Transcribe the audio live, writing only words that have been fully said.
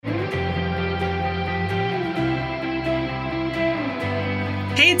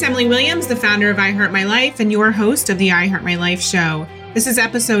Hey, it's Emily Williams, the founder of I Heart My Life and your host of the I Heart My Life show. This is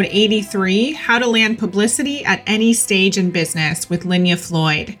episode 83, How to Land Publicity at Any Stage in Business with Linya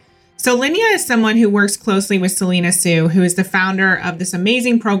Floyd. So Linya is someone who works closely with Selena Soo, who is the founder of this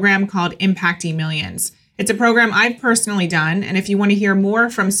amazing program called Impacting Millions. It's a program I've personally done, and if you want to hear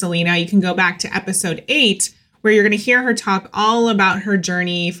more from Selena, you can go back to episode 8, where you're going to hear her talk all about her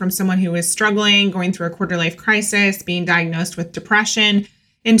journey from someone who is struggling, going through a quarter-life crisis, being diagnosed with depression,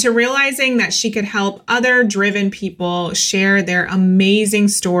 into realizing that she could help other driven people share their amazing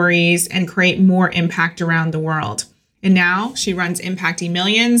stories and create more impact around the world. And now she runs Impacting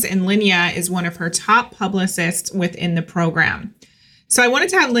Millions, and Linya is one of her top publicists within the program. So I wanted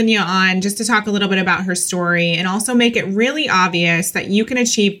to have Linya on just to talk a little bit about her story and also make it really obvious that you can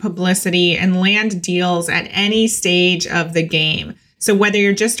achieve publicity and land deals at any stage of the game. So whether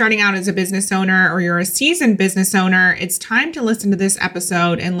you're just starting out as a business owner or you're a seasoned business owner, it's time to listen to this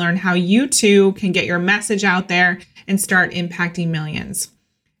episode and learn how you too can get your message out there and start impacting millions.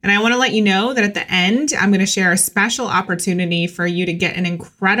 And I want to let you know that at the end, I'm going to share a special opportunity for you to get an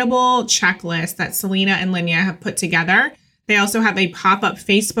incredible checklist that Selena and Linya have put together. They also have a pop-up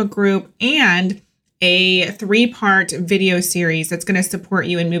Facebook group and a 3-part video series that's going to support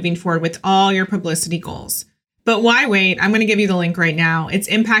you in moving forward with all your publicity goals. But why wait? I'm going to give you the link right now. It's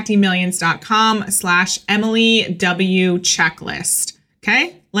impactingmillions.com/Emily W checklist.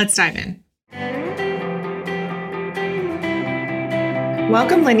 Okay, let's dive in.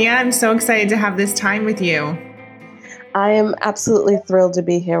 Welcome, Linya. I'm so excited to have this time with you. I am absolutely thrilled to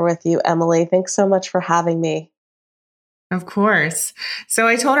be here with you, Emily. Thanks so much for having me. Of course. So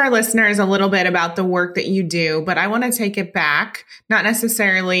I told our listeners a little bit about the work that you do, but I want to take it back, not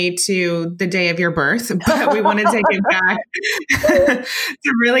necessarily to the day of your birth, but we want to take it back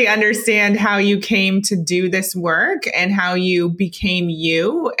to really understand how you came to do this work and how you became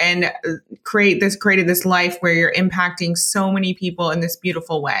you and created this life where you're impacting so many people in this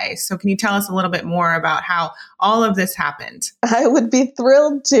beautiful way. So can you tell us a little bit more about how all of this happened? I would be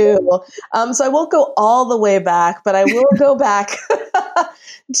thrilled to. So I won't go all the way back, but I will go back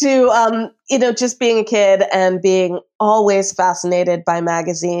to, just being a kid and being always fascinated by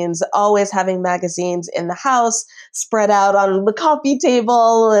magazines, always having magazines in the house, spread out on the coffee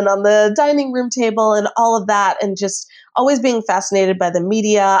table and on the dining room table and all of that. And just always being fascinated by the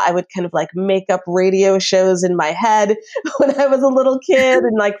media. I would kind of make up radio shows in my head when I was a little kid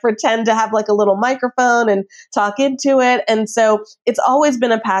and pretend to have a little microphone and talk into it. And so it's always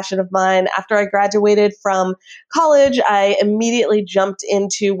been a passion of mine. After I graduated from college, I immediately jumped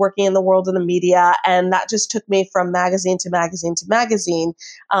into working in the world of the media. And that just took me from magazine to magazine to magazine,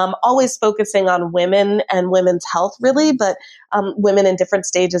 always focusing on women and women's health, really, but women in different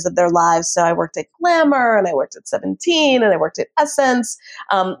stages of their lives. So I worked at Glamour and I worked at 17 and I worked at Essence,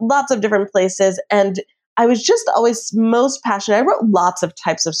 lots of different places. And I was just always most passionate. I wrote lots of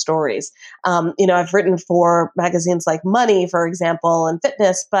types of stories. I've written for magazines like Money, for example, and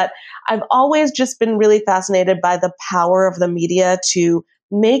Fitness, but I've always just been really fascinated by the power of the media to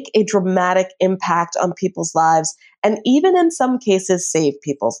make a dramatic impact on people's lives, and even in some cases, save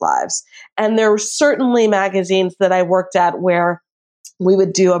people's lives. And there were certainly magazines that I worked at where we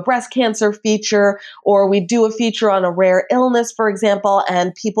would do a breast cancer feature, or we'd do a feature on a rare illness, for example,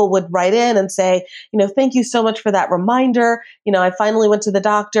 and people would write in and say, thank you so much for that reminder. I finally went to the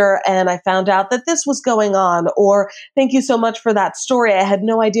doctor and I found out that this was going on, or thank you so much for that story. I had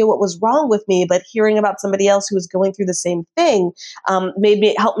no idea what was wrong with me, but hearing about somebody else who was going through the same thing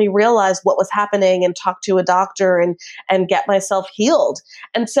helped me realize what was happening and talk to a doctor and get myself healed.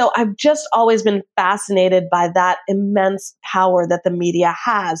 And so I've just always been fascinated by that immense power that the media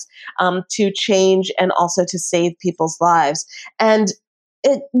has to change and also to save people's lives. And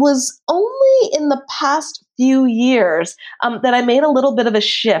it was only in the past few years that I made a little bit of a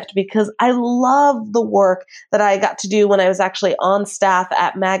shift, because I love the work that I got to do when I was actually on staff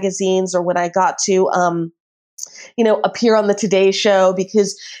at magazines, or when I got to appear on the Today Show,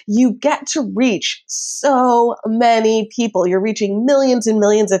 because you get to reach so many people. You're reaching millions and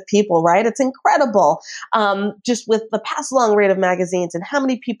millions of people, right? It's incredible. Just with the pass along rate of magazines and how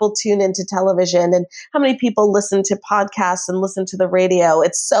many people tune into television and how many people listen to podcasts and listen to the radio.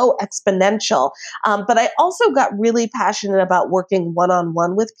 It's so exponential. But I also got really passionate about working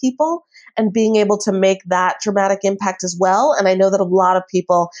one-on-one with people and being able to make that dramatic impact as well. And I know that a lot of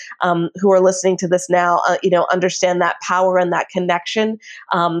people who are listening to this now, understand that power and that connection,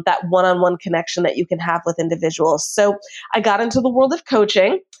 that one-on-one connection that you can have with individuals. So I got into the world of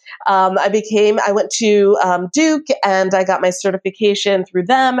coaching. I went to Duke, and I got my certification through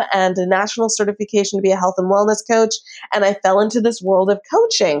them and a national certification to be a health and wellness coach. And I fell into this world of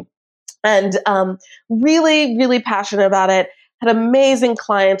coaching, and really, really passionate about it. Had amazing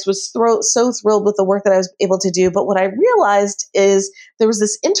clients, was so thrilled with the work that I was able to do. But what I realized is there was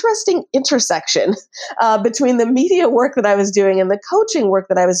this interesting intersection between the media work that I was doing and the coaching work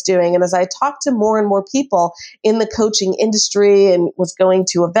that I was doing. And as I talked to more and more people in the coaching industry and was going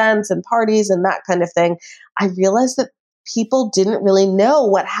to events and parties and that kind of thing, I realized that people didn't really know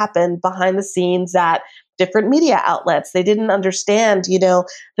what happened behind the scenes at different media outlets. They didn't understand,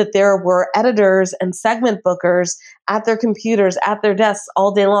 that there were editors and segment bookers at their computers, at their desks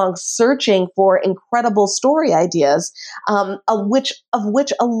all day long, searching for incredible story ideas, of which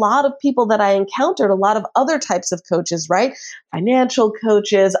a lot of people that I encountered, a lot of other types of coaches, right? Financial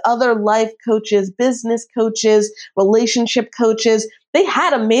coaches, other life coaches, business coaches, relationship coaches, they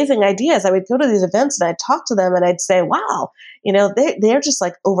had amazing ideas. I would go to these events and I'd talk to them and I'd say, wow, they're just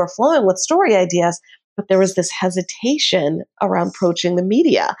like overflowing with story ideas. But there was this hesitation around approaching the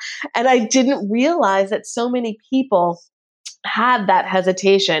media. And I didn't realize that so many people had that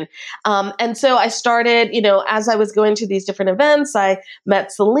hesitation. And so I started, as I was going to these different events, I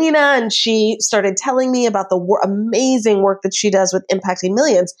met Selena, and she started telling me about the amazing work that she does with Impacting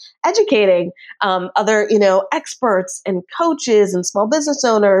Millions, educating other, experts and coaches and small business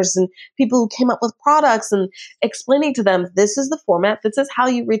owners and people who came up with products, and explaining to them, this is the format, this is how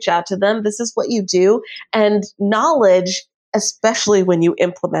you reach out to them, this is what you do. And knowledge, especially when you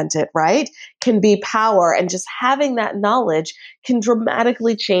implement it, right, can be power. And just having that knowledge can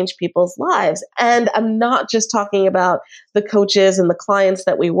dramatically change people's lives. And I'm not just talking about the coaches and the clients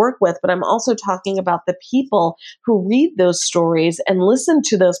that we work with, but I'm also talking about the people who read those stories and listen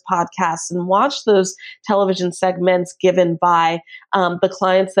to those podcasts and watch those television segments given by the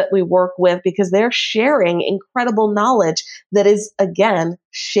clients that we work with, because they're sharing incredible knowledge that is, again,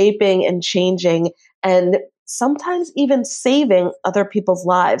 shaping and changing and sometimes even saving other people's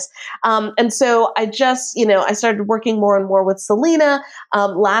lives. And so I just, I started working more and more with Selena.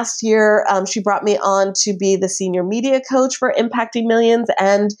 Last year, she brought me on to be the senior media coach for Impacting Millions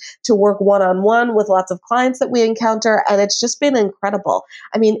and to work one-on-one with lots of clients that we encounter. And it's just been incredible.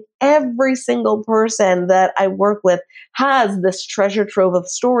 I mean, every single person that I work with has this treasure trove of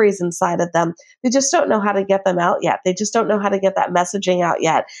stories inside of them. They just don't know how to get them out yet. They just don't know how to get that messaging out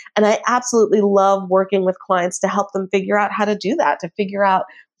yet. And I absolutely love working with clients to help them figure out how to do that, to figure out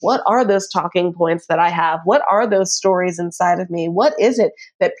what are those talking points that I have? What are those stories inside of me? What is it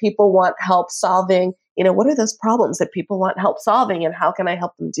that people want help solving? What are those problems that people want help solving, and how can I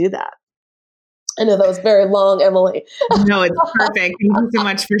help them do that? I know that was very long, Emily. No, it's perfect. Thank you so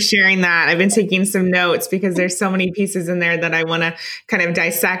much for sharing that. I've been taking some notes because there's so many pieces in there that I want to kind of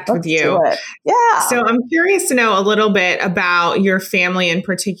dissect with you. Yeah. So I'm curious to know a little bit about your family in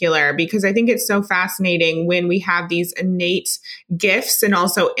particular, because I think it's so fascinating when we have these innate gifts and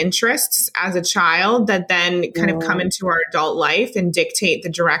also interests as a child that then kind of come into our adult life and dictate the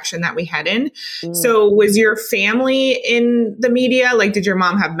direction that we head in. So was your family in the media? Like, did your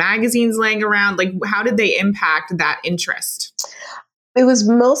mom have magazines laying around? Like, how did they impact that interest? It was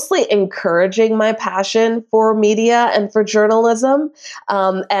mostly encouraging my passion for media and for journalism,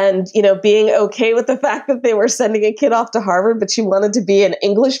 and being okay with the fact that they were sending a kid off to Harvard, but she wanted to be an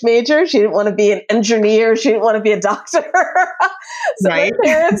English major. She didn't want to be an engineer. She didn't want to be a doctor. So right. My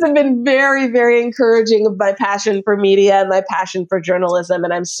parents have been very, very encouraging of my passion for media and my passion for journalism,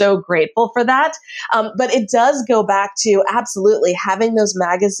 and I'm so grateful for that. But it does go back to absolutely having those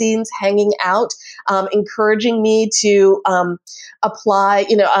magazines hanging out, encouraging me to apply.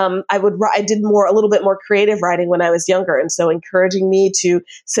 I did a little bit more creative writing when I was younger, and so encouraging me to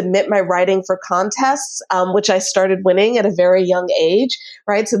submit my writing for contests, which I started winning at a very young age.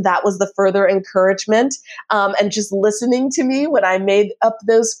 Right, so that was the further encouragement, and just listening to me when I made up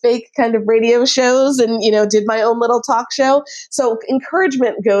those fake kind of radio shows and did my own little talk show. So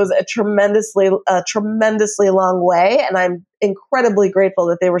encouragement goes a tremendously long way, and I'm incredibly grateful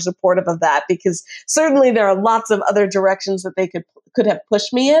that they were supportive of that, because certainly there are lots of other directions that they could have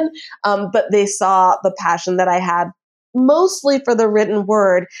pushed me in, but they saw the passion that I had mostly for the written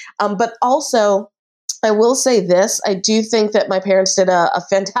word, but also I will say this. I do think that my parents did a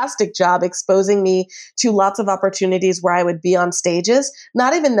fantastic job exposing me to lots of opportunities where I would be on stages,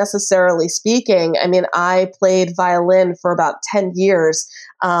 not even necessarily speaking. I mean, I played violin for about 10 years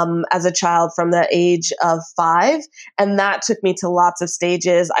as a child from the age of 5. And that took me to lots of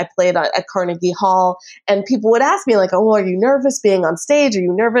stages. I played at Carnegie Hall, and people would ask me like, oh, are you nervous being on stage? Are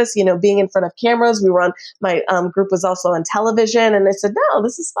you nervous, being in front of cameras? We were on, my group was also on television. And I said, no,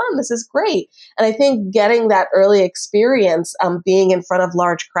 this is fun. This is great. And I think getting that early experience, being in front of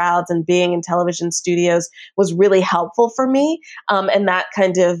large crowds and being in television studios was really helpful for me. And that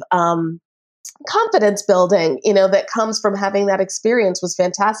kind of, confidence building, that comes from having that experience was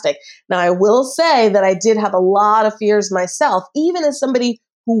fantastic. Now, I will say that I did have a lot of fears myself, even as somebody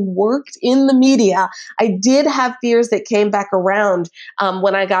who worked in the media. I did have fears that came back around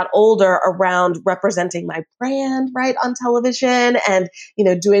when I got older around representing my brand, right, on television and,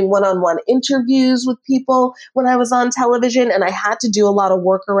 doing one-on-one interviews with people when I was on television. And I had to do a lot of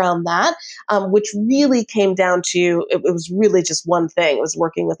work around that, which really came down to, it was really just one thing. It was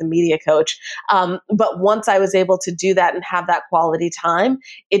working with a media coach. But once I was able to do that and have that quality time,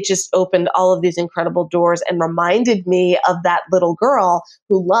 it just opened all of these incredible doors and reminded me of that little girl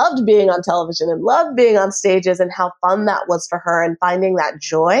who loved being on television and loved being on stages and how fun that was for her and finding that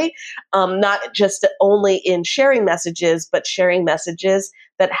joy, not just only in sharing messages, but sharing messages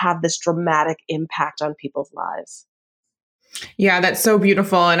that have this dramatic impact on people's lives. Yeah, that's so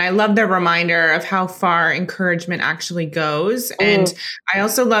beautiful. And I love the reminder of how far encouragement actually goes. And I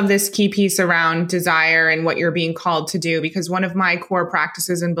also love this key piece around desire and what you're being called to do, because one of my core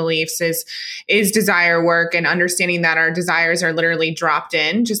practices and beliefs is desire work and understanding that our desires are literally dropped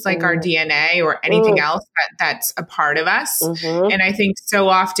in, just like our DNA or anything else that's a part of us. And I think so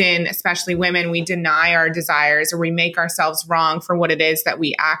often, especially women, we deny our desires or we make ourselves wrong for what it is that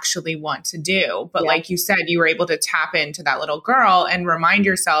we actually want to do. But like you said, you were able to tap into that little girl and remind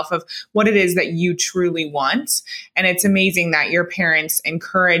yourself of what it is that you truly want. And it's amazing that your parents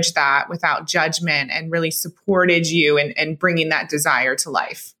encouraged that without judgment and really supported you in bringing that desire to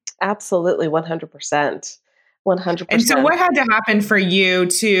life. Absolutely. 100%. 100%. And so what had to happen for you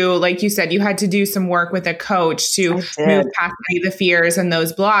to, like you said, you had to do some work with a coach to move past the fears and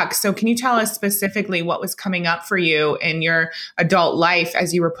those blocks. So can you tell us specifically what was coming up for you in your adult life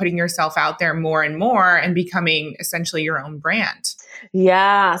as you were putting yourself out there more and more and becoming essentially your own brand?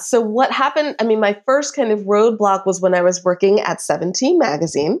 Yeah. So what happened, my first kind of roadblock was when I was working at 17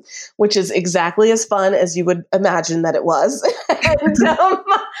 magazine, which is exactly as fun as you would imagine that it was.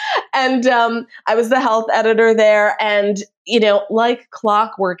 and I was the health editor there. And like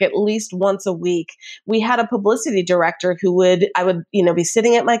clockwork, at least once a week, we had a publicity director I would be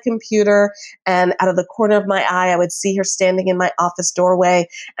sitting at my computer, and out of the corner of my eye, I would see her standing in my office doorway.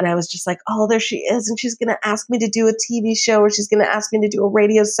 And I was just like, oh, there she is. And she's going to ask me to do a TV show, or she's going to ask me to do a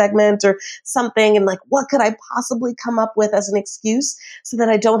radio segment or something. And like, what could I possibly come up with as an excuse so that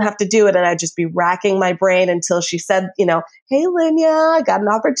I don't have to do it? And I'd just be racking my brain until she said, hey, Linya, I got an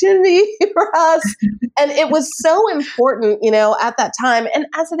opportunity for us. And it was so important, at that time, and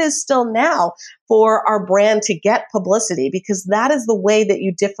as it is still now, for our brand to get publicity, because that is the way that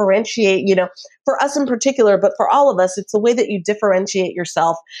you differentiate, for us in particular, but for all of us, it's the way that you differentiate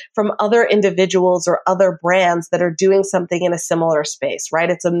yourself from other individuals or other brands that are doing something in a similar space, right?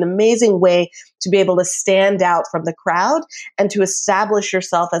 It's an amazing way to be able to stand out from the crowd and to establish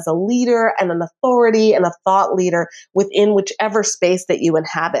yourself as a leader and an authority and a thought leader within whichever space that you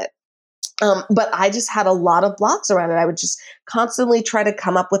inhabit. But I just had a lot of blocks around it. I would just constantly try to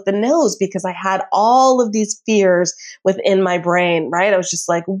come up with the no's because I had all of these fears within my brain, right? I was just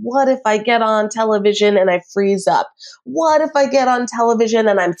like, what if I get on television and I freeze up? What if I get on television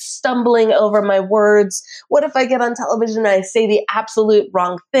and I'm stumbling over my words? What if I get on television and I say the absolute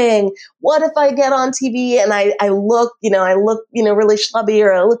wrong thing? What if I get on TV and I look, really schlubby,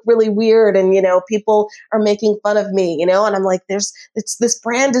 or I look really weird, and, people are making fun of me, and I'm like, this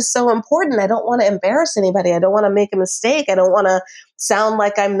brand is so important. I don't want to embarrass anybody. I don't want to make a mistake. I don't want to sound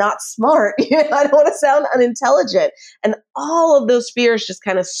like I'm not smart. I don't want to sound unintelligent. And all of those fears just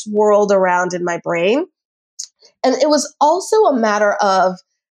kind of swirled around in my brain. And it was also a matter of,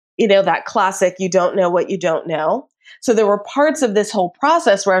 that classic, you don't know what you don't know. So there were parts of this whole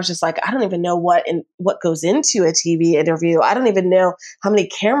process where I was just like, I don't even know what goes into a TV interview. I don't even know how many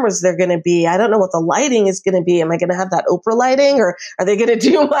cameras they're going to be. I don't know what the lighting is going to be. Am I going to have that Oprah lighting, or are they going to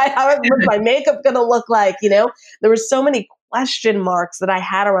do what's my makeup going to look like? There were so many question marks that I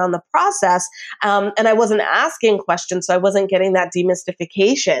had around the process. And I wasn't asking questions, so I wasn't getting that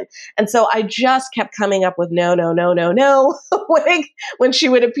demystification. And so I just kept coming up with no, no, no, no, no when she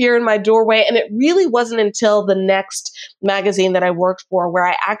would appear in my doorway. And it really wasn't until the next magazine that I worked for where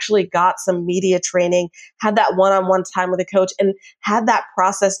I actually got some media training, had that one-on-one time with a coach, and had that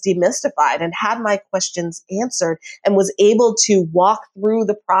process demystified and had my questions answered, and was able to walk through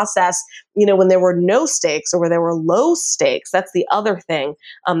the process, when there were no stakes or where there were low stakes. That's the other thing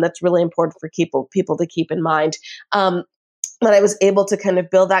that's really important for people to keep in mind. But I was able to kind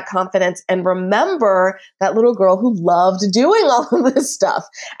of build that confidence and remember that little girl who loved doing all of this stuff.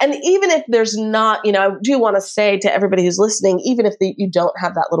 And even if there's not, I do want to say to everybody who's listening, even if you don't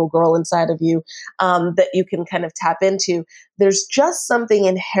have that little girl inside of you that you can kind of tap into, there's just something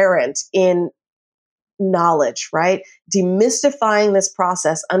inherent in knowledge, right? Demystifying this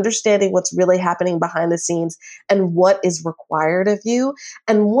process, understanding what's really happening behind the scenes and what is required of you.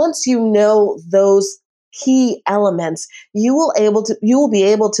 And once you know those key elements, you will be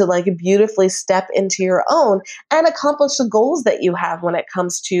able to like beautifully step into your own and accomplish the goals that you have when it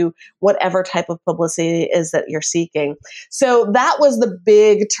comes to whatever type of publicity it is that you're seeking. So that was the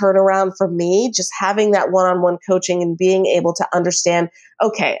big turnaround for me, just having that one-on-one coaching and being able to understand,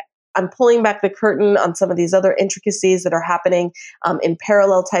 okay, I'm pulling back the curtain on some of these other intricacies that are happening in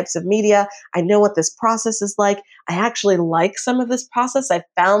parallel types of media. I know what this process is like. I actually like some of this process. I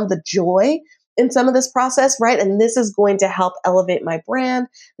found the joy in some of this process, right? And this is going to help elevate my brand.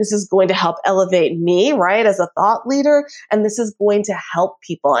 This is going to help elevate me, right, as a thought leader. And this is going to help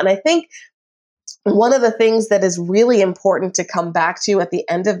people. And I think one of the things that is really important to come back to at the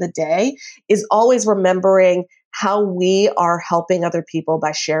end of the day is always remembering how we are helping other people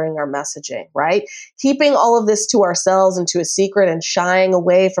by sharing our messaging, right? Keeping all of this to ourselves and to a secret and shying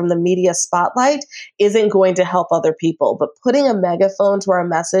away from the media spotlight isn't going to help other people. But putting a megaphone to our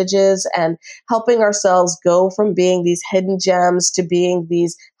messages and helping ourselves go from being these hidden gems to being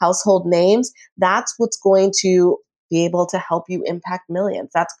these household names, that's what's going to be able to help you impact millions.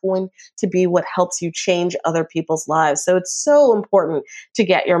 That's going to be what helps you change other people's lives. So it's so important to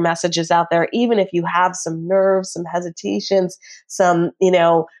get your messages out there, even if you have some nerves, some hesitations, some,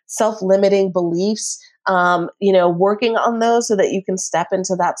 self-limiting beliefs, working on those so that you can step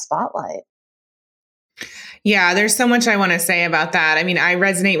into that spotlight. Yeah, there's so much I want to say about that. I mean, I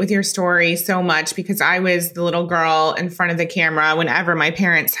resonate with your story so much because I was the little girl in front of the camera whenever my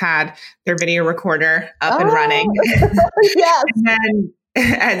parents had their video recorder up and running. Yes. And then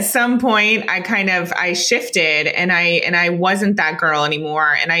at some point I shifted and I wasn't that girl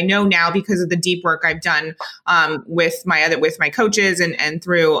anymore. And I know now because of the deep work I've done with my coaches and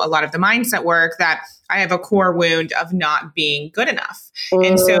through a lot of the mindset work that I have a core wound of not being good enough.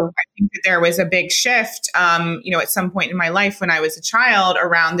 And so I think that there was a big shift, at some point in my life when I was a child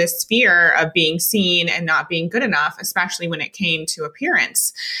around this fear of being seen and not being good enough, especially when it came to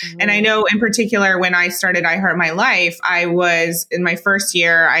appearance. And I know in particular, when I started I Heart My Life, I was in my first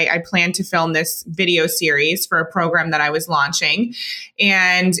year, I planned to film this video series for a program that I was launching.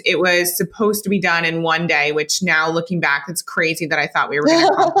 And it was supposed to be done in one day, which now looking back, it's crazy that I thought we were going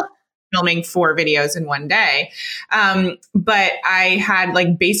to accomplish filming 4 videos in one day. But I had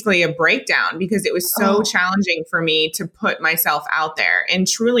basically a breakdown because it was so challenging for me to put myself out there. And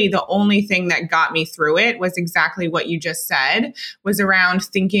truly the only thing that got me through it was exactly what you just said, was around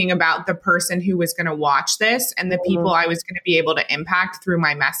thinking about the person who was going to watch this and the people I was going to be able to impact through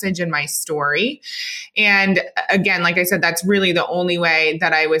my message and my story. And again, like I said, that's really the only way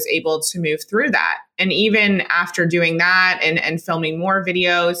that I was able to move through that. And even after doing that and filming more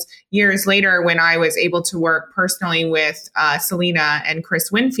videos, years later, when I was able to work personally with Selena and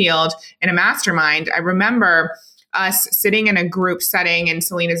Chris Winfield in a mastermind, I remember us sitting in a group setting in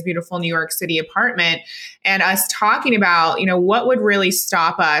Selena's beautiful New York City apartment and us talking about, what would really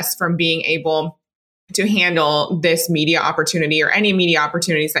stop us from being able to handle this media opportunity or any media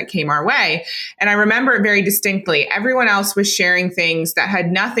opportunities that came our way. And I remember it very distinctly. Everyone else was sharing things that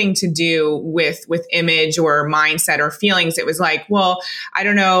had nothing to do with image or mindset or feelings. It was like, well, I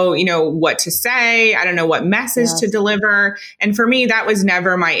don't know, what to say. I don't know what message to deliver. And for me, that was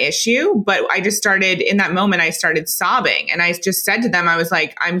never my issue. But I just started in that moment, I started sobbing. And I just said to them, I was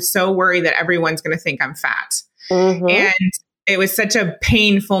like, I'm so worried that everyone's going to think I'm fat. And it was such a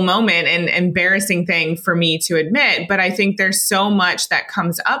painful moment and embarrassing thing for me to admit. But I think there's so much that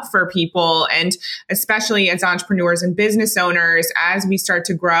comes up for people. And especially as entrepreneurs and business owners, as we start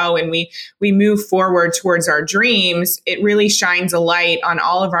to grow and we move forward towards our dreams, it really shines a light on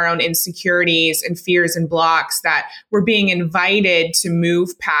all of our own insecurities and fears and blocks that we're being invited to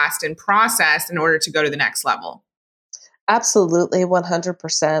move past and process in order to go to the next level. Absolutely,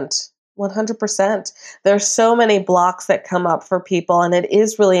 100%. 100%. There's so many blocks that come up for people, and it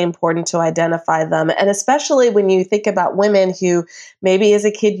is really important to identify them. And especially when you think about women who maybe as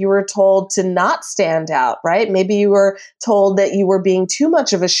a kid you were told to not stand out, right? Maybe you were told that you were being too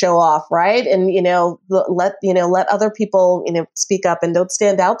much of a show off, right? And let other people, speak up and don't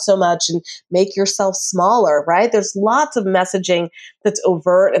stand out so much and make yourself smaller, right? There's lots of messaging that's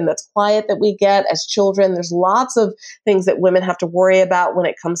overt and that's quiet that we get as children. There's lots of things that women have to worry about when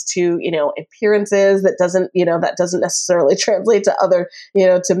it comes to, appearances that doesn't necessarily translate to other,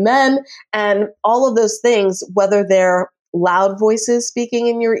 to men, and all of those things, whether they're loud voices speaking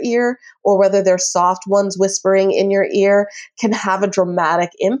in your ear or whether they're soft ones whispering in your ear, can have a dramatic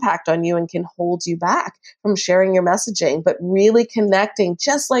impact on you and can hold you back from sharing your messaging. But really connecting,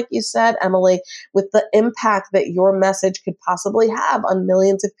 just like you said, Emily, with the impact that your message could possibly have on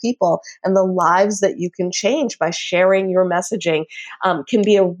millions of people and the lives that you can change by sharing your messaging, can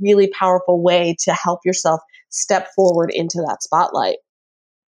be a really powerful way to help yourself step forward into that spotlight.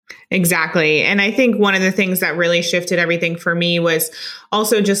 Exactly. And I think one of the things that really shifted everything for me was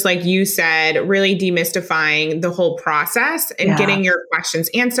also, just like you said, really demystifying the whole process and getting your questions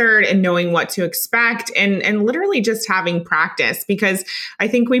answered and knowing what to expect and literally just having practice, because I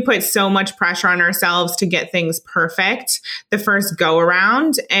think we put so much pressure on ourselves to get things perfect the first go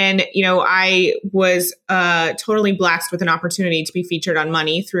around. And, I was totally blessed with an opportunity to be featured on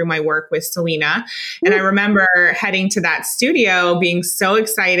Money through my work with Selena. And I remember heading to that studio being so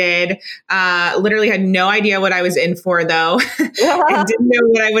excited. Literally had no idea what I was in for, though, and didn't know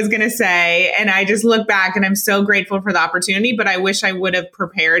what I was going to say. And I just look back and I'm so grateful for the opportunity, but I wish I would have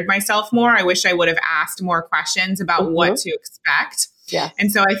prepared myself more. I wish I would have asked more questions about what to expect. Yeah.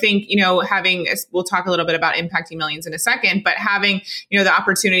 And so I think, we'll talk a little bit about impacting millions in a second, but having, the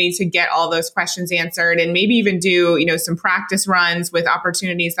opportunity to get all those questions answered and maybe even do, some practice runs with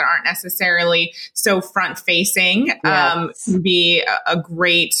opportunities that aren't necessarily so front facing, can be a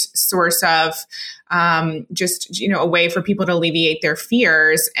great source of a way for people to alleviate their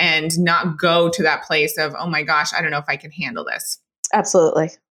fears and not go to that place of, oh my gosh, I don't know if I can handle this.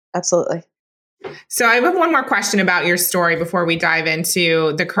 Absolutely. Absolutely. So I have one more question about your story before we dive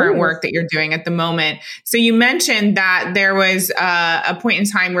into the current work that you're doing at the moment. So you mentioned that there was a point in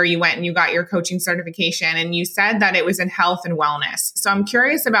time where you went and you got your coaching certification, and you said that it was in health and wellness. So I'm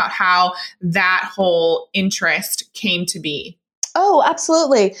curious about how that whole interest came to be. Oh,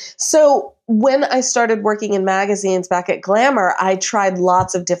 absolutely. So when I started working in magazines back at Glamour, I tried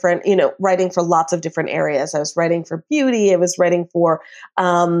lots of different, writing for lots of different areas. I was writing for beauty. I was writing for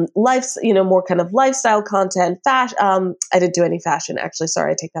life, more kind of lifestyle content, fashion. I didn't do any fashion, actually.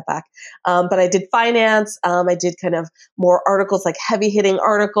 Sorry, I take that back. But I did finance. I did kind of more articles, like heavy hitting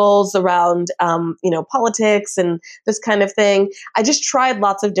articles around, politics and this kind of thing. I just tried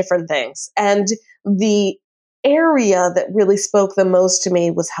lots of different things. And the area that really spoke the most to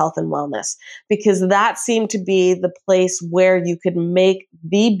me was health and wellness, because that seemed to be the place where you could make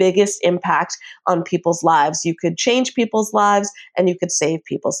the biggest impact on people's lives. You could change people's lives and you could save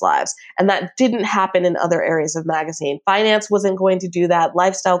people's lives. And that didn't happen in other areas of magazine. Finance wasn't going to do that.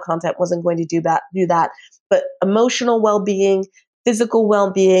 Lifestyle content wasn't going to do that. But emotional well-being, physical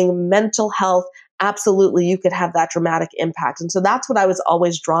well-being, mental health, absolutely, you could have that dramatic impact. And so that's what I was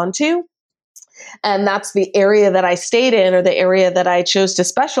always drawn to. And that's the area that I stayed in, or the area that I chose to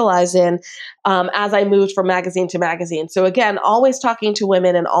specialize in, as I moved from magazine to magazine. So again, always talking to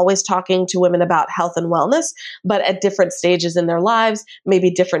women and always talking to women about health and wellness, but at different stages in their lives,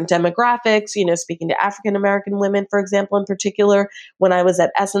 maybe different demographics, speaking to African-American women, for example, in particular. When I was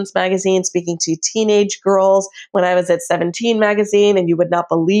at Essence magazine, speaking to teenage girls, when I was at 17 magazine, and you would not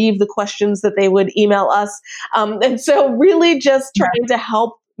believe the questions that they would email us. And so really just trying to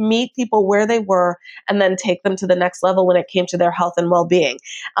help meet people where they were and then take them to the next level when it came to their health and well-being.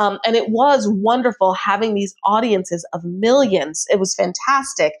 And it was wonderful having these audiences of millions. It was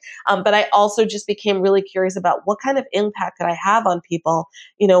fantastic. But I also just became really curious about what kind of impact could I have on people,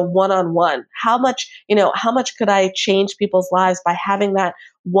 one-on-one? How much could I change people's lives by having that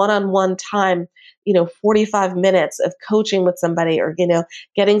one-on-one time, 45 minutes of coaching with somebody, or,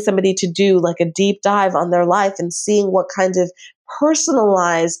 getting somebody to do like a deep dive on their life and seeing what kinds of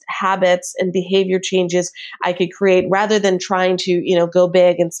personalized habits and behavior changes I could create, rather than trying to, go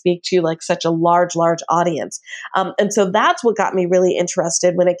big and speak to like such a large audience. And so that's what got me really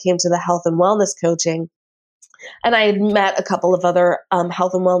interested when it came to the health and wellness coaching. And I had met a couple of other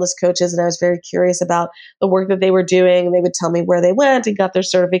health and wellness coaches, and I was very curious about the work that they were doing. They would tell me where they went and got their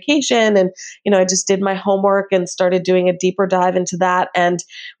certification. And, I just did my homework and started doing a deeper dive into that and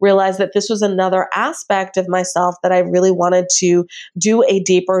realized that this was another aspect of myself that I really wanted to do a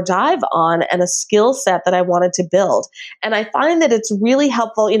deeper dive on and a skill set that I wanted to build. And I find that it's really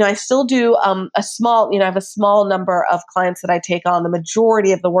helpful. I still do a small, I have a small number of clients that I take on. The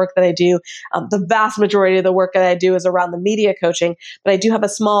majority of the work that I do, the vast majority of the work that I do is around the media coaching, but I do have a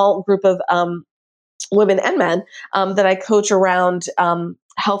small group of women and men that I coach around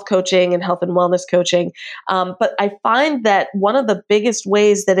health coaching and health and wellness coaching. But I find that one of the biggest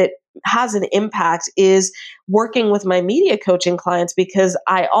ways that it has an impact is working with my media coaching clients, because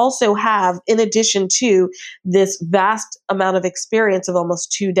I also have, in addition to this vast amount of experience of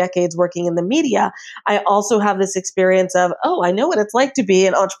almost 2 decades working in the media, I also have this experience of, I know what it's like to be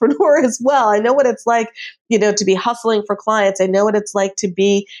an entrepreneur as well. I know what it's like, to be hustling for clients. I know what it's like to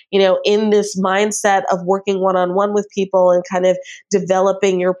be, in this mindset of working one-on-one with people and kind of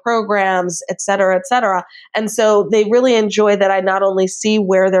developing your programs, et cetera, et cetera. And so they really enjoy that I not only see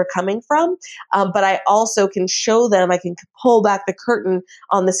where they're coming from, but I also can show them, I can pull back the curtain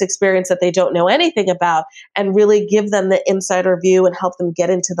on this experience that they don't know anything about and really give them the insider view and help them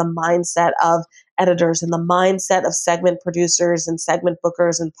get into the mindset of editors and the mindset of segment producers and segment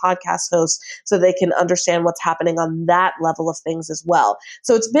bookers and podcast hosts, so they can understand what's happening on that level of things as well.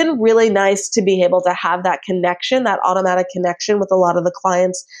 So it's been really nice to be able to have that connection, that automatic connection with a lot of the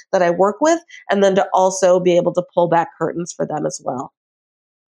clients that I work with, and then to also be able to pull back curtains for them as well.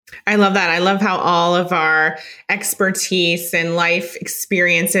 I love that. I love how all of our expertise and life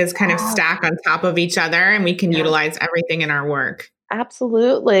experiences kind of stack on top of each other, and we can utilize everything in our work.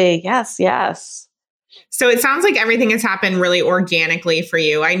 Absolutely. Yes, yes. So it sounds like everything has happened really organically for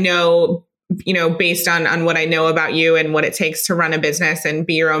you. I know, based on what I know about you and what it takes to run a business and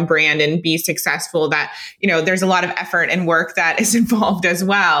be your own brand and be successful, that, there's a lot of effort and work that is involved as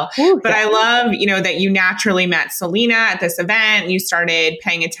well. Ooh, but I love, that you naturally met Selena at this event. You started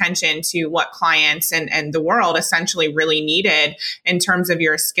paying attention to what clients and the world essentially really needed in terms of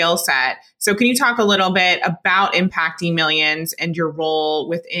your skill set. So can you talk a little bit about Impacting Millions and your role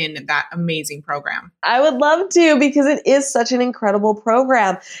within that amazing program? I would love to, because it is such an incredible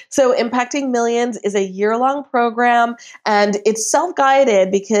program. So Impacting Millions is a year-long program, and it's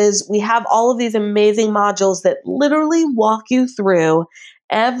self-guided because we have all of these amazing modules that literally walk you through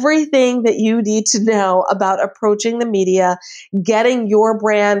everything that you need to know about approaching the media, getting your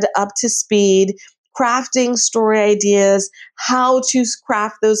brand up to speed, crafting story ideas, how to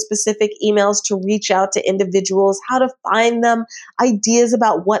craft those specific emails to reach out to individuals, how to find them, ideas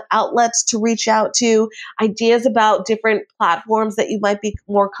about what outlets to reach out to, ideas about different platforms that you might be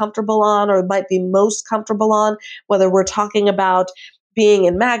more comfortable on or might be most comfortable on, whether we're talking about being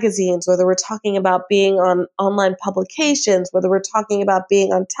in magazines, whether we're talking about being on online publications, whether we're talking about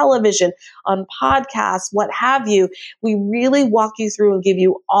being on television, on podcasts, what have you. We really walk you through and give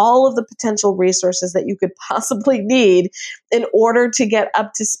you all of the potential resources that you could possibly need in order to get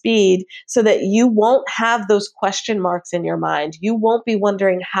up to speed, so that you won't have those question marks in your mind. You won't be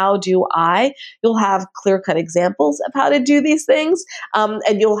wondering, how do I? You'll have clear-cut examples of how to do these things,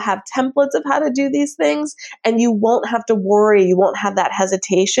 and you'll have templates of how to do these things, and you won't have to worry. You won't have that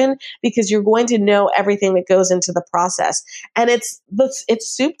hesitation, because you're going to know everything that goes into the process. And it's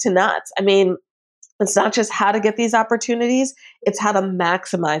soup to nuts. I mean, it's not just how to get these opportunities, it's how to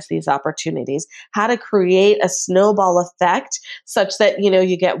maximize these opportunities, how to create a snowball effect such that,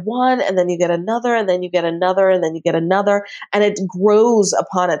 you get one and then you get another and then you get another and then you get another, and it grows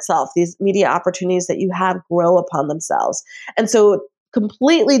upon itself. These media opportunities that you have grow upon themselves. And so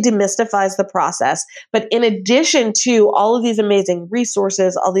completely demystifies the process. But in addition to all of these amazing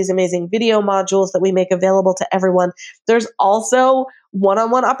resources, all these amazing video modules that we make available to everyone, there's also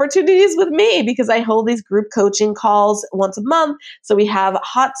one-on-one opportunities with me, because I hold these group coaching calls once a month. So we have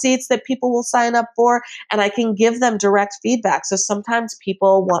hot seats that people will sign up for, and I can give them direct feedback. So sometimes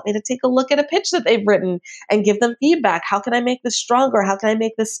people want me to take a look at a pitch that they've written and give them feedback. How can I make this stronger? How can I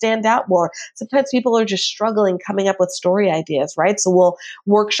make this stand out more? Sometimes people are just struggling coming up with story ideas, right? So we'll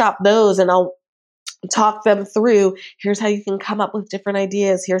workshop those, and I'll talk them through. Here's how you can come up with different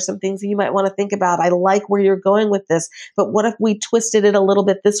ideas. Here's some things that you might want to think about. I like where you're going with this, but what if we twisted it a little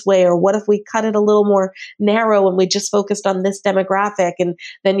bit this way? Or what if we cut it a little more narrow and we just focused on this demographic? And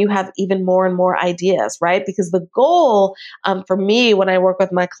then you have even more and more ideas, right? Because the goal for me when I work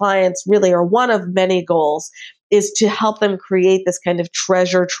with my clients, really, or one of many goals, is to help them create this kind of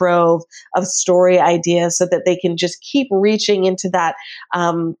treasure trove of story ideas so that they can just keep reaching into that,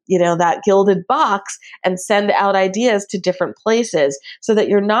 that gilded box and send out ideas to different places so that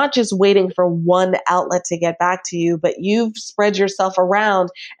you're not just waiting for one outlet to get back to you, but you've spread yourself around.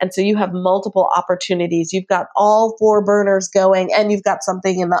 And so you have multiple opportunities. You've got all 4 burners going and you've got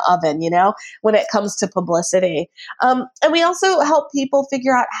something in the oven, when it comes to publicity. And we also help people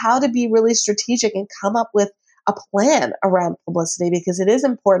figure out how to be really strategic and come up with a plan around publicity, because it is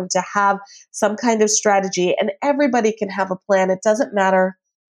important to have some kind of strategy, and everybody can have a plan. It doesn't matter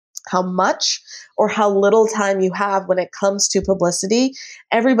how much or how little time you have when it comes to publicity.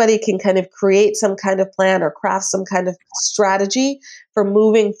 Everybody can kind of create some kind of plan or craft some kind of strategy for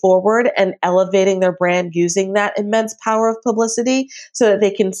moving forward and elevating their brand using that immense power of publicity so that they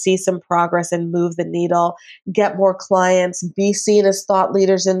can see some progress and move the needle, get more clients, be seen as thought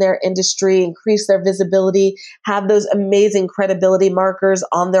leaders in their industry, increase their visibility, have those amazing credibility markers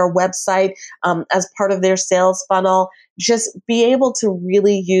on their website as part of their sales funnel. Just be able to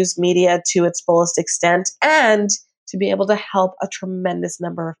really use media to its fullest extent and to be able to help a tremendous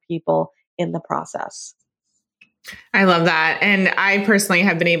number of people in the process. I love that. And I personally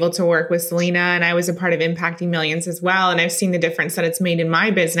have been able to work with Selena, and I was a part of Impacting Millions as well. And I've seen the difference that it's made in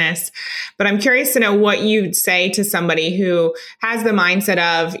my business. But I'm curious to know what you'd say to somebody who has the mindset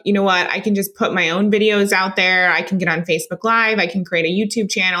of, you know what, I can just put my own videos out there. I can get on Facebook Live. I can create a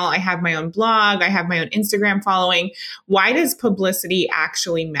YouTube channel. I have my own blog. I have my own Instagram following. Why does publicity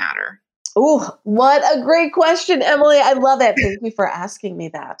actually matter? Oh, what a great question, Emily. I love it. Thank you for asking me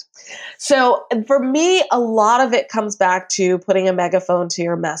that. So for me, a lot of it comes back to putting a megaphone to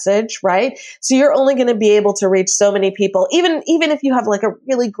your message, right? So you're only going to be able to reach so many people, even if you have like a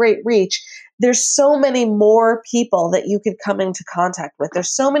really great reach. There's so many more people that you could come into contact with. There's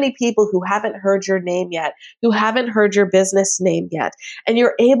so many people who haven't heard your name yet, who haven't heard your business name yet. And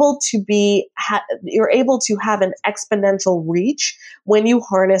you're able to have an exponential reach when you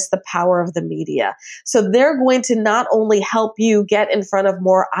harness the power of the media. So they're going to not only help you get in front of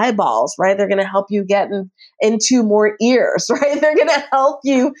more eyeballs, right? They're going to help you get into more ears, right? They're going to help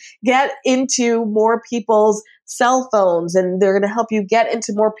you get into more people's cell phones, and they're going to help you get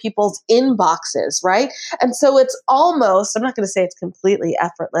into more people's inboxes, right? And so it's almost, I'm not going to say it's completely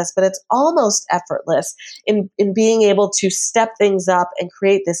effortless, but it's almost effortless in being able to step things up and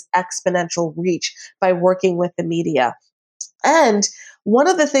create this exponential reach by working with the media. And one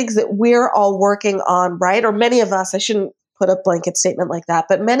of the things that we're all working on, right, or many of us, I shouldn't put a blanket statement like that,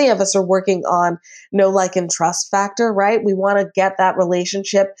 but many of us are working on know, like, and trust factor, right? We want to get that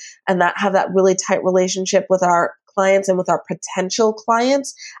relationship and have that really tight relationship with our clients and with our potential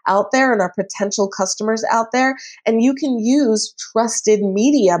clients out there and our potential customers out there. And you can use trusted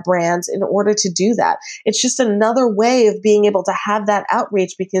media brands in order to do that. It's just another way of being able to have that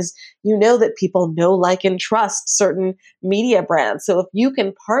outreach because you know that people know, like, and trust certain media brands. So if you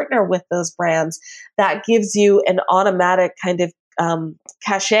can partner with those brands, that gives you an automatic kind of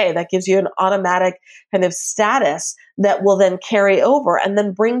cachet, that gives you an automatic kind of status that will then carry over and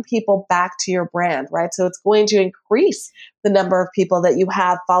then bring people back to your brand, right? So it's going to increase the number of people that you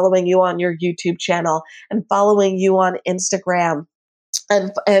have following you on your YouTube channel and following you on Instagram.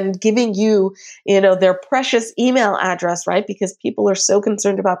 And giving you, their precious email address, right? Because people are so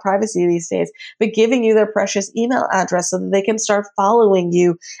concerned about privacy these days, but giving you their precious email address so that they can start following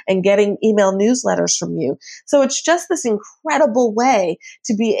you and getting email newsletters from you. So it's just this incredible way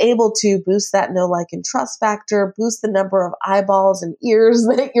to be able to boost that know, like, and trust factor, boost the number of eyeballs and ears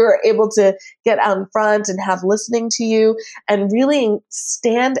that you're able to get out in front and have listening to you and really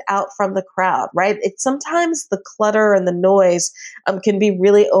stand out from the crowd, right? It's sometimes the clutter and the noise can be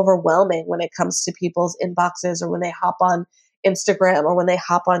really overwhelming when it comes to people's inboxes or when they hop on Instagram or when they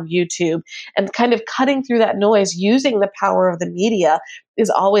hop on YouTube, and kind of cutting through that noise using the power of the media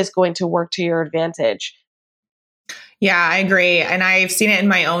is always going to work to your advantage. Yeah, I agree. And I've seen it in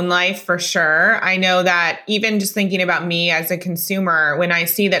my own life for sure. I know that even just thinking about me as a consumer, when I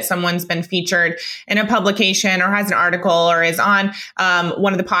see that someone's been featured in a publication or has an article or is on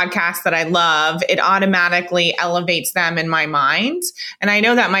one of the podcasts that I love, it automatically elevates them in my mind. And I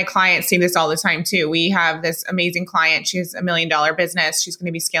know that my clients see this all the time too. We have this amazing client. She has $1 million business. She's going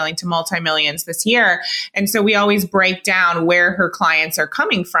to be scaling to multi-millions this year. And so we always break down where her clients are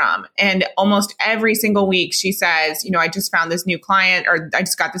coming from. And almost every single week she says, I just found this new client, or I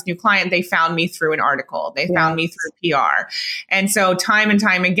just got this new client. They found me through an article. They found me through PR. And so time and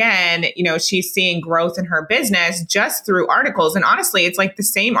time again, she's seeing growth in her business just through articles. And honestly, it's like the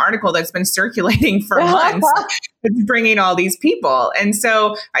same article that's been circulating for months. It's bringing all these people. And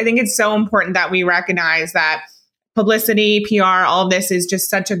so I think it's so important that we recognize that publicity, PR, all of this is just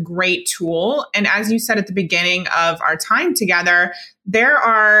such a great tool. And as you said at the beginning of our time together, there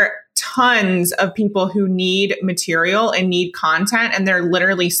are tons of people who need material and need content, and they're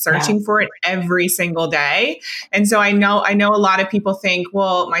literally searching for it every single day. And so I know a lot of people think,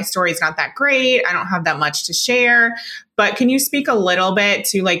 well, my story's not that great. I don't have that much to share. But can you speak a little bit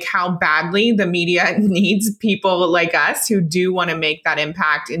to like how badly the media needs people like us who do want to make that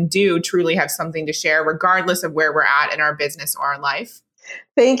impact and do truly have something to share, regardless of where we're at in our business or our life?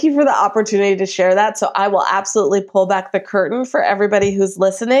 Thank you for the opportunity to share that. So I will absolutely pull back the curtain for everybody who's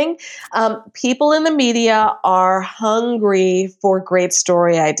listening. People in the media are hungry for great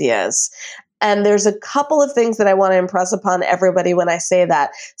story ideas. And there's a couple of things that I want to impress upon everybody when I say that.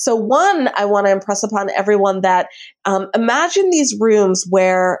 So one, I want to impress upon everyone that imagine these rooms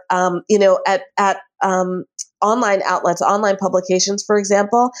where, at online outlets, online publications, for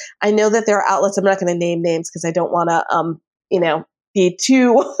example. I know that there are outlets, I'm not going to name names because I don't want to, be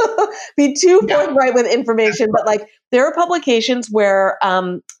too forthright with information, but like there are publications where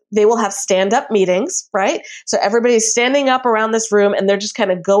they will have stand-up meetings, right? So everybody's standing up around this room and they're just kind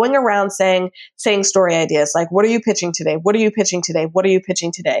of going around saying story ideas. Like, what are you pitching today? What are you pitching today? What are you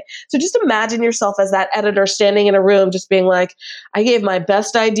pitching today? So just imagine yourself as that editor standing in a room, just being like, I gave my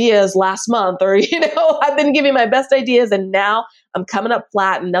best ideas last month, or, I've been giving my best ideas and now I'm coming up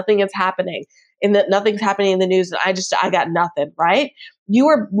flat and nothing is happening. Nothing's happening in the news and I got nothing, right? You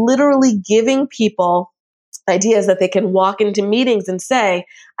are literally giving people ideas that they can walk into meetings and say,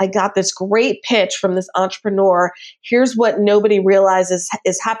 I got this great pitch from this entrepreneur. Here's what nobody realizes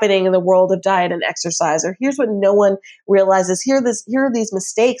is happening in the world of diet and exercise, or here's what no one realizes. Here are these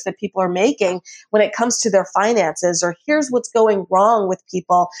mistakes that people are making when it comes to their finances, or here's what's going wrong with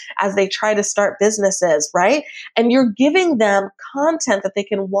people as they try to start businesses, right? And you're giving them content that they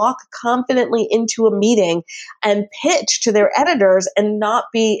can walk confidently into a meeting and pitch to their editors and not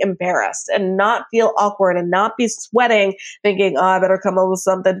be embarrassed and not feel awkward and not be sweating thinking, oh, I better come up with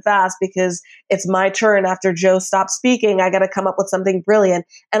something fast because it's my turn after Joe stops speaking. I got to come up with something brilliant.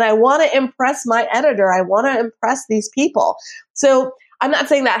 And I want to impress my editor. I want to impress these people. So I'm not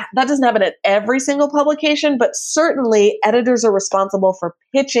saying that doesn't happen at every single publication, but certainly editors are responsible for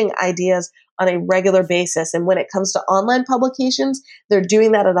pitching ideas on a regular basis. And when it comes to online publications, they're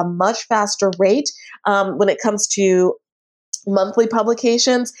doing that at a much faster rate. When it comes to monthly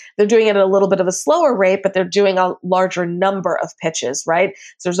publications, they're doing it at a little bit of a slower rate, but they're doing a larger number of pitches, right?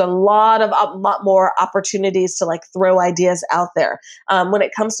 So there's a lot more opportunities to like throw ideas out there. When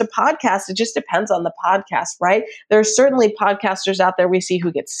it comes to podcasts, it just depends on the podcast, right? There are certainly podcasters out there we see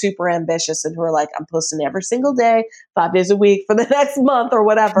who get super ambitious and who are like, I'm posting every single day, 5 days a week for the next month or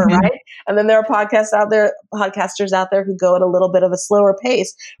whatever, right? And then there are podcasters out there who go at a little bit of a slower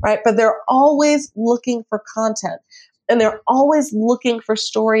pace, right? But they're always looking for content. And they're always looking for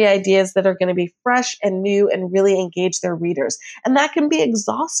story ideas that are going to be fresh and new and really engage their readers. And that can be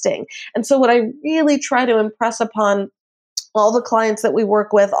exhausting. And so what I really try to impress upon all the clients that we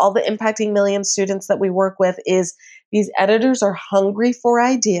work with, all the Impacting Millions students that we work with, is these editors are hungry for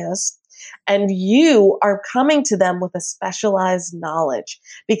ideas. And you are coming to them with a specialized knowledge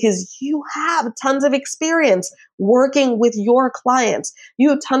because you have tons of experience working with your clients. You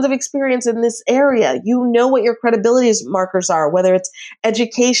have tons of experience in this area. You know what your credibility markers are, whether it's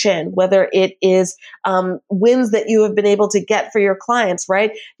education, whether it is wins that you have been able to get for your clients,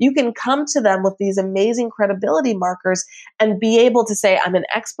 right? You can come to them with these amazing credibility markers and be able to say, I'm an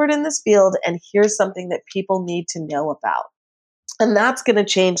expert in this field, and here's something that people need to know about. And that's going to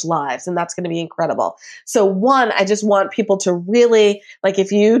change lives, and that's going to be incredible. So one, I just want people to really, like,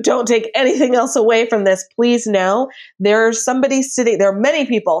 if you don't take anything else away from this, please know there are many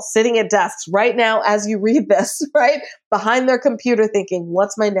people sitting at desks right now as you read this, right? Behind their computer thinking,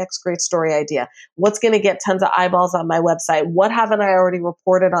 what's my next great story idea? What's going to get tons of eyeballs on my website? What haven't I already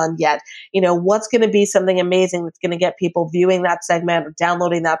reported on yet? What's going to be something amazing that's going to get people viewing that segment or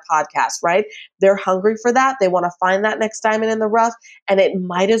downloading that podcast, right? They're hungry for that. They want to find that next diamond in the rough, and it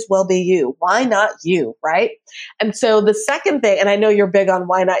might as well be you. Why not you, right? And so the second thing, and I know you're big on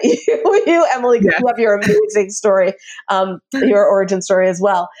why not you, Emily, because you have your amazing story, your origin story as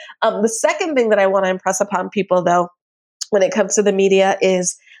well. The second thing that I want to impress upon people, though, when it comes to the media,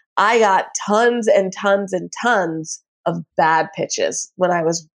 is I got tons and tons and tons of bad pitches when I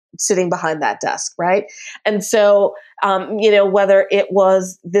was sitting behind that desk, right? And so, whether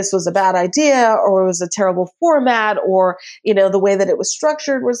this was a bad idea, or it was a terrible format, or, the way that it was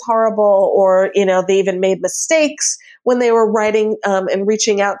structured was horrible, or, they even made mistakes when they were writing and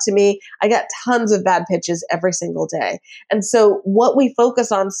reaching out to me. I got tons of bad pitches every single day. And so what we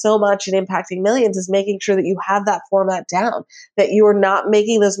focus on so much in Impacting Millions is making sure that you have that format down, that you are not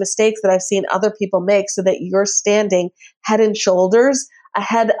making those mistakes that I've seen other people make, so that you're standing head and shoulders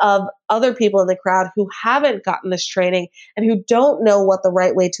ahead of other people in the crowd who haven't gotten this training and who don't know what the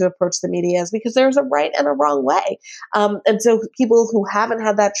right way to approach the media is, because there's a right and a wrong way. And so people who haven't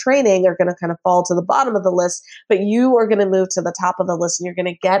had that training are going to kind of fall to the bottom of the list, but you are going to move to the top of the list, and you're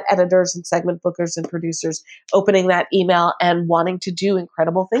going to get editors and segment bookers and producers opening that email and wanting to do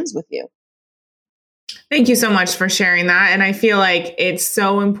incredible things with you. Thank you so much for sharing that. And I feel like it's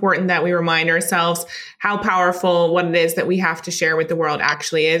so important that we remind ourselves how powerful what it is that we have to share with the world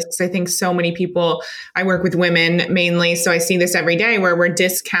actually is. Because I think so many people, I work with women mainly, so I see this every day where we're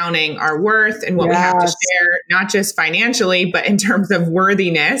discounting our worth and what we have to share, not just financially, but in terms of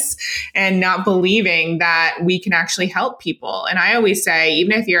worthiness, and not believing that we can actually help people. And I always say,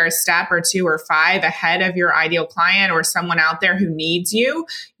 even if you're a step or 2 or 5 ahead of your ideal client or someone out there who needs you,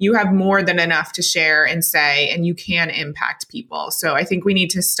 you have more than enough to share and say, and you can impact people. So I think we need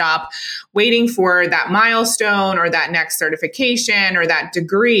to stop waiting for that milestone or that next certification or that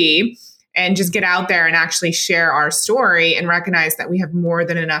degree, and just get out there and actually share our story and recognize that we have more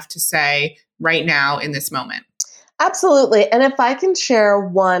than enough to say right now in this moment. Absolutely. And if I can share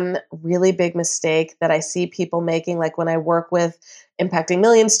one really big mistake that I see people making, like when I work with Impacting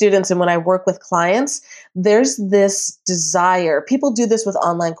Millions students and when I work with clients, there's this desire. People do this with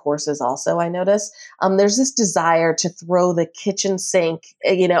online courses also, I notice. There's this desire to throw the kitchen sink,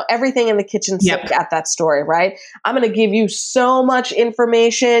 everything in the kitchen sink at that story, right? I'm going to give you so much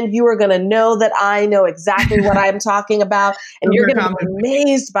information. You are going to know that I know exactly what I'm talking about, and you're going to be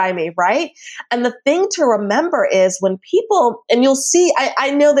amazed by me, right? And the thing to remember is when people, and you'll see,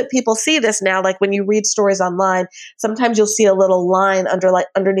 I know that people see this now, like when you read stories online, sometimes you'll see a little line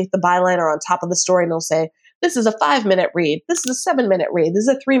underneath the byline or on top of the story, and it'll say, this is a 5-minute read. This is a 7-minute read. This is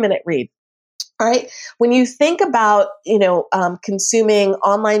a 3-minute read. All right. When you think about, consuming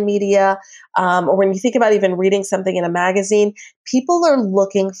online media, or when you think about even reading something in a magazine, people are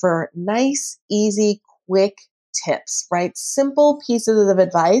looking for nice, easy, quick tips, right? Simple pieces of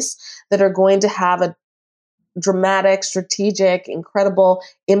advice that are going to have a dramatic, strategic, incredible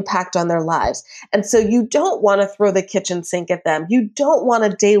impact on their lives. And so you don't want to throw the kitchen sink at them. You don't want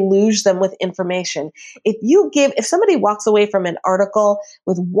to deluge them with information. If somebody walks away from an article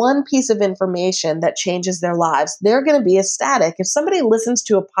with one piece of information that changes their lives, they're going to be ecstatic. If somebody listens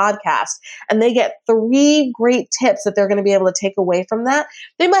to a podcast and they get 3 great tips that they're going to be able to take away from that,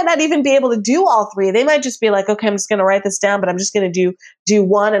 they might not even be able to do all 3. They might just be like, okay, I'm just going to write this down, but I'm just going to do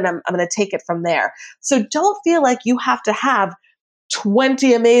one, and I'm going to take it from there. So don't feel like you have to have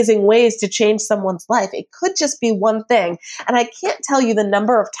 20 amazing ways to change someone's life. It could just be one thing. And I can't tell you the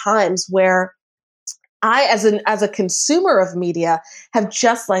number of times where I, as a consumer of media, have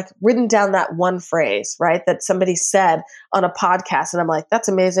just like written down that one phrase, right, that somebody said on a podcast. And I'm like, that's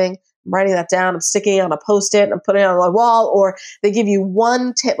amazing. I'm writing that down. I'm sticking it on a Post-it. I'm putting it on the wall. Or they give you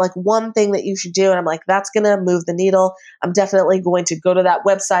one tip, like one thing that you should do. And I'm like, that's going to move the needle. I'm definitely going to go to that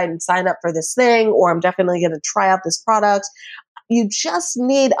website and sign up for this thing, or I'm definitely going to try out this product. You just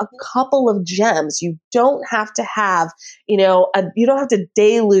need a couple of gems. You don't have to have, you don't have to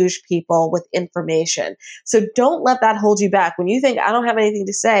deluge people with information. So don't let that hold you back. When you think, I don't have anything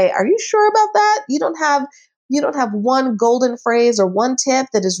to say, are you sure about that? You don't have one golden phrase or one tip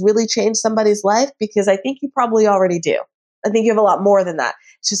that has really changed somebody's life? Because I think you probably already do. I think you have a lot more than that.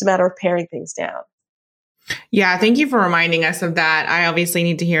 It's just a matter of paring things down. Yeah, thank you for reminding us of that. I obviously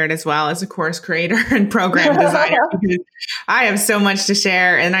need to hear it as well as a course creator and program designer, because I have so much to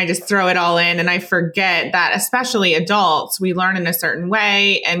share and I just throw it all in, and I forget that especially adults, we learn in a certain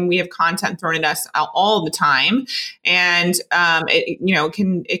way and we have content thrown at us all the time. And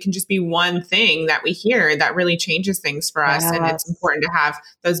it can just be one thing that we hear that really changes things for us. Yes. And it's important to have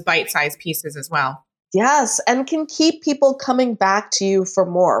those bite-sized pieces as well. Yes, and can keep people coming back to you for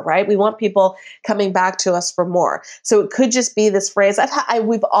more, right? We want people coming back to us for more. So it could just be this phrase.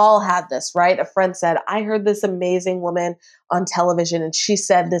 We've all had this, right? A friend said, I heard this amazing woman on television and she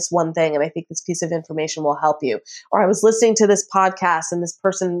said this one thing, and I think this piece of information will help you. Or I was listening to this podcast and this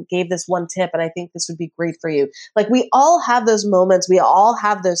person gave this one tip and I think this would be great for you. Like, we all have those moments. We all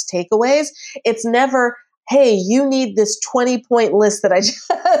have those takeaways. It's never, hey, you need this 20-point list that I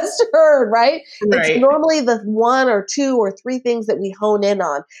just heard, right? Right. It's normally the 1 or 2 or 3 things that we hone in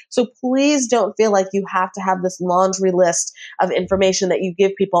on. So please don't feel like you have to have this laundry list of information that you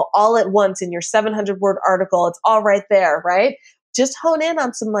give people all at once in your 700-word article. It's all right there, right? Just hone in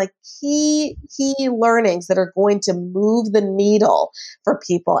on some like key learnings that are going to move the needle for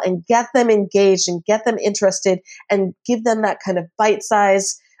people and get them engaged and get them interested and give them that kind of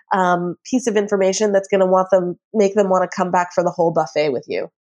bite-sized piece of information that's going to make them want to come back for the whole buffet with you.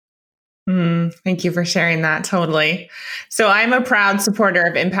 Thank you for sharing that. Totally. So I'm a proud supporter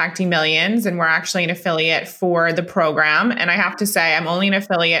of Impacting Millions, and we're actually an affiliate for the program. And I have to say, I'm only an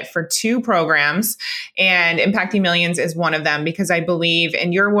affiliate for 2 programs, and Impacting Millions is one of them because I believe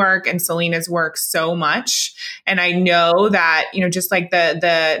in your work and Selena's work so much. And I know that, just like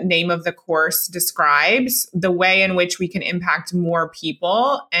the name of the course describes, the way in which we can impact more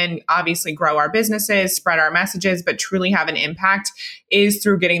people and obviously grow our businesses, spread our messages, but truly have an impact is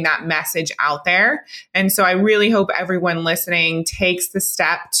through getting that message out there. And so I really hope everyone listening takes the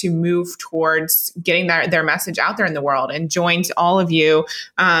step to move towards getting their message out there in the world, and joins all of you,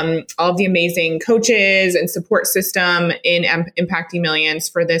 all of the amazing coaches and support system in Impacting Millions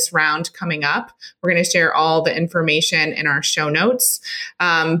for this round coming up. We're going to share all the information in our show notes.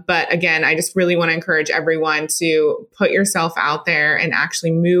 But again, I just really want to encourage everyone to put yourself out there and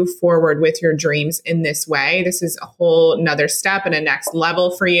actually move forward with your dreams in this way. This is a whole nother step and a next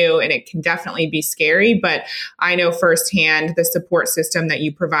level for you. And it can definitely be scary, but I know firsthand the support system that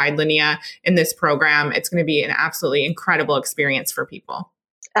you provide, Linnea, in this program. It's going to be an absolutely incredible experience for people.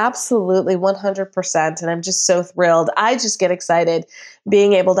 Absolutely, 100%. And I'm just so thrilled. I just get excited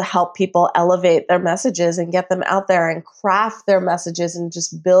being able to help people elevate their messages and get them out there and craft their messages and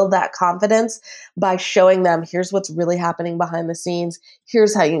just build that confidence by showing them, here's what's really happening behind the scenes.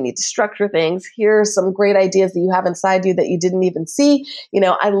 Here's how you need to structure things. Here's some great ideas that you have inside you that you didn't even see.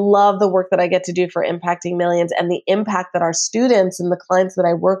 I love the work that I get to do for Impacting Millions and the impact that our students and the clients that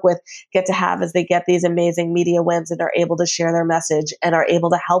I work with get to have as they get these amazing media wins and are able to share their message and are able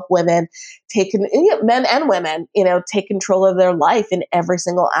to help women men and women, take control of their life in every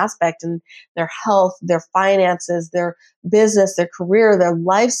single aspect, and their health, their finances, their business, their career, their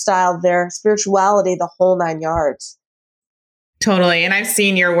lifestyle, their spirituality, the whole 9 yards. Totally. And I've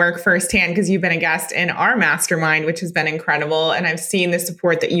seen your work firsthand because you've been a guest in our mastermind, which has been incredible. And I've seen the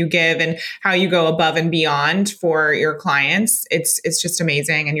support that you give and how you go above and beyond for your clients. It's just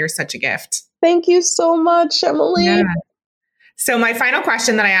amazing. And you're such a gift. Thank you so much, Emily. Yeah. So my final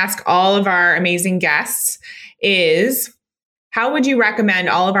question that I ask all of our amazing guests is, how would you recommend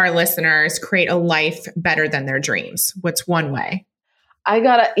all of our listeners create a life better than their dreams? What's one way?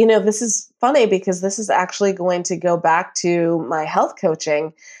 This is funny because this is actually going to go back to my health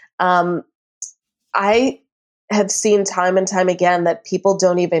coaching. I have seen time and time again that people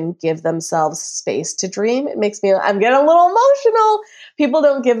don't even give themselves space to dream. I'm getting a little emotional. People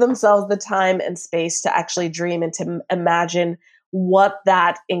don't give themselves the time and space to actually dream and to imagine what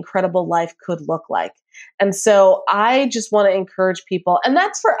that incredible life could look like. And so I just want to encourage people, and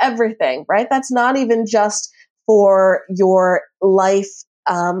that's for everything, right? That's not even just for your life,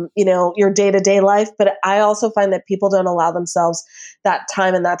 your day-to-day life. But I also find that people don't allow themselves that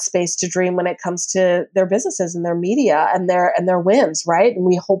time and that space to dream when it comes to their businesses and their media and their wins, right? And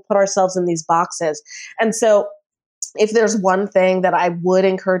we put ourselves in these boxes. And so if there's one thing that I would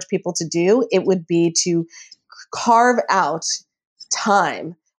encourage people to do, it would be to carve out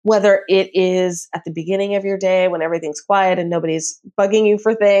time, whether it is at the beginning of your day when everything's quiet and nobody's bugging you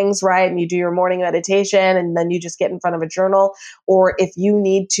for things, right? And you do your morning meditation and then you just get in front of a journal, or if you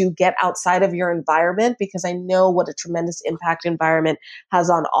need to get outside of your environment, because I know what a tremendous impact environment has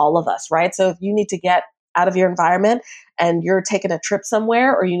on all of us, right? So if you need to get out of your environment and you're taking a trip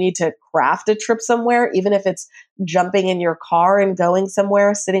somewhere, or you need to craft a trip somewhere, even if it's jumping in your car and going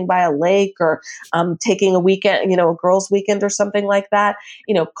somewhere, sitting by a lake, or taking a weekend, a girls' weekend or something like that,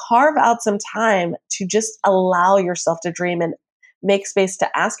 carve out some time to just allow yourself to dream and make space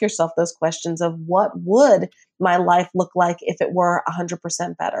to ask yourself those questions of, what would my life look like if it were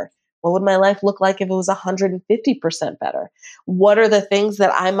 100% better? What would my life look like if it was 150% better? What are the things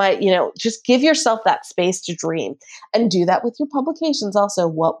that I might, just give yourself that space to dream, and do that with your publications also.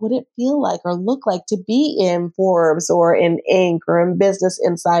 What would it feel like or look like to be in Forbes or in Inc. or in Business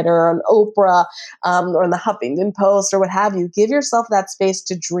Insider or on Oprah or in the Huffington Post or what have you? Give yourself that space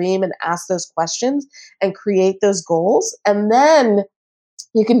to dream and ask those questions and create those goals. And then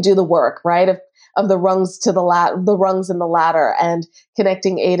you can do the work, right? of the rungs to the rungs in the ladder and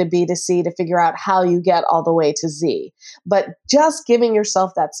connecting A to B to C to figure out how you get all the way to Z. But just giving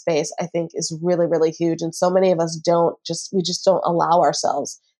yourself that space, I think, is really, really huge. And so many of us we just don't allow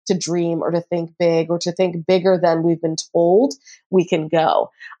ourselves to dream or to think big or to think bigger than we've been told we can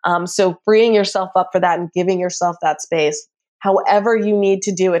go. So freeing yourself up for that and giving yourself that space, however you need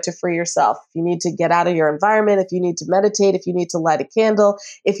to do it to free yourself. If you need to get out of your environment, if you need to meditate, if you need to light a candle,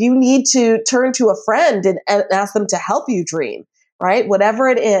 if you need to turn to a friend and ask them to help you dream, right? Whatever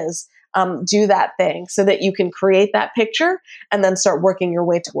it is, do that thing so that you can create that picture and then start working your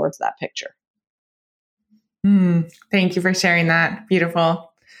way towards that picture. Thank you for sharing that. Beautiful.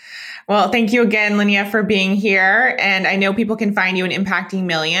 Well, thank you again, Linnea, for being here. And I know people can find you in Impacting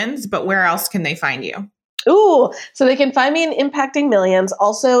Millions, but where else can they find you? So they can find me in Impacting Millions.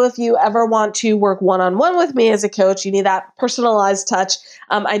 Also, if you ever want to work one-on-one with me as a coach, you need that personalized touch.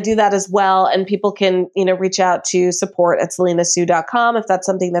 I do that as well. And people can, reach out to support@selinasue.com if that's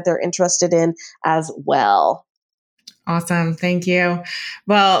something that they're interested in as well. Awesome. Thank you.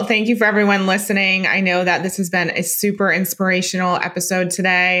 Well, thank you for everyone listening. I know that this has been a super inspirational episode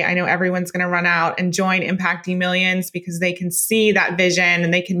today. I know everyone's going to run out and join Impacting Millions because they can see that vision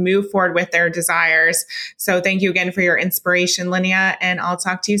and they can move forward with their desires. So thank you again for your inspiration, Linnea, and I'll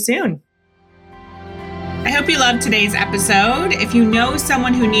talk to you soon. I hope you loved today's episode. If you know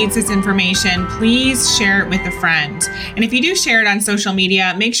someone who needs this information, please share it with a friend. And if you do share it on social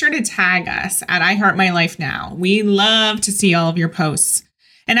media, make sure to tag us at I Heart My Life Now. We love to see all of your posts.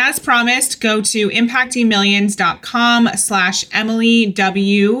 And as promised, go to impactingmillions.com/Emily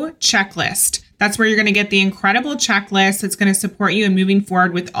W checklist. That's where you're going to get the incredible checklist that's going to support you in moving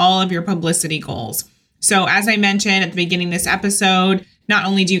forward with all of your publicity goals. So as I mentioned at the beginning of this episode, not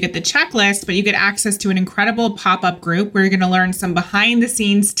only do you get the checklist, but you get access to an incredible pop-up group where you're going to learn some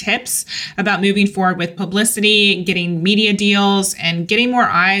behind-the-scenes tips about moving forward with publicity, getting media deals, and getting more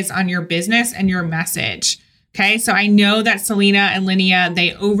eyes on your business and your message. Okay, so I know that Selena and Linnea,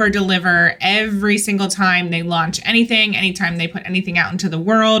 they over-deliver every single time they launch anything, anytime they put anything out into the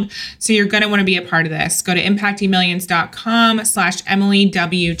world. So you're going to want to be a part of this. Go to impactingmillions.com/Emily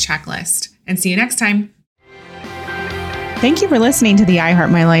W checklist and see you next time. Thank you for listening to the I Heart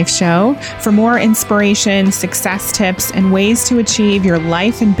My Life show. For more inspiration, success tips, and ways to achieve your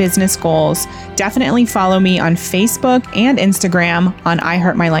life and business goals, definitely follow me on Facebook and Instagram on I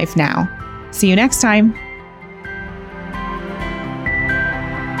Heart My Life Now. See you next time.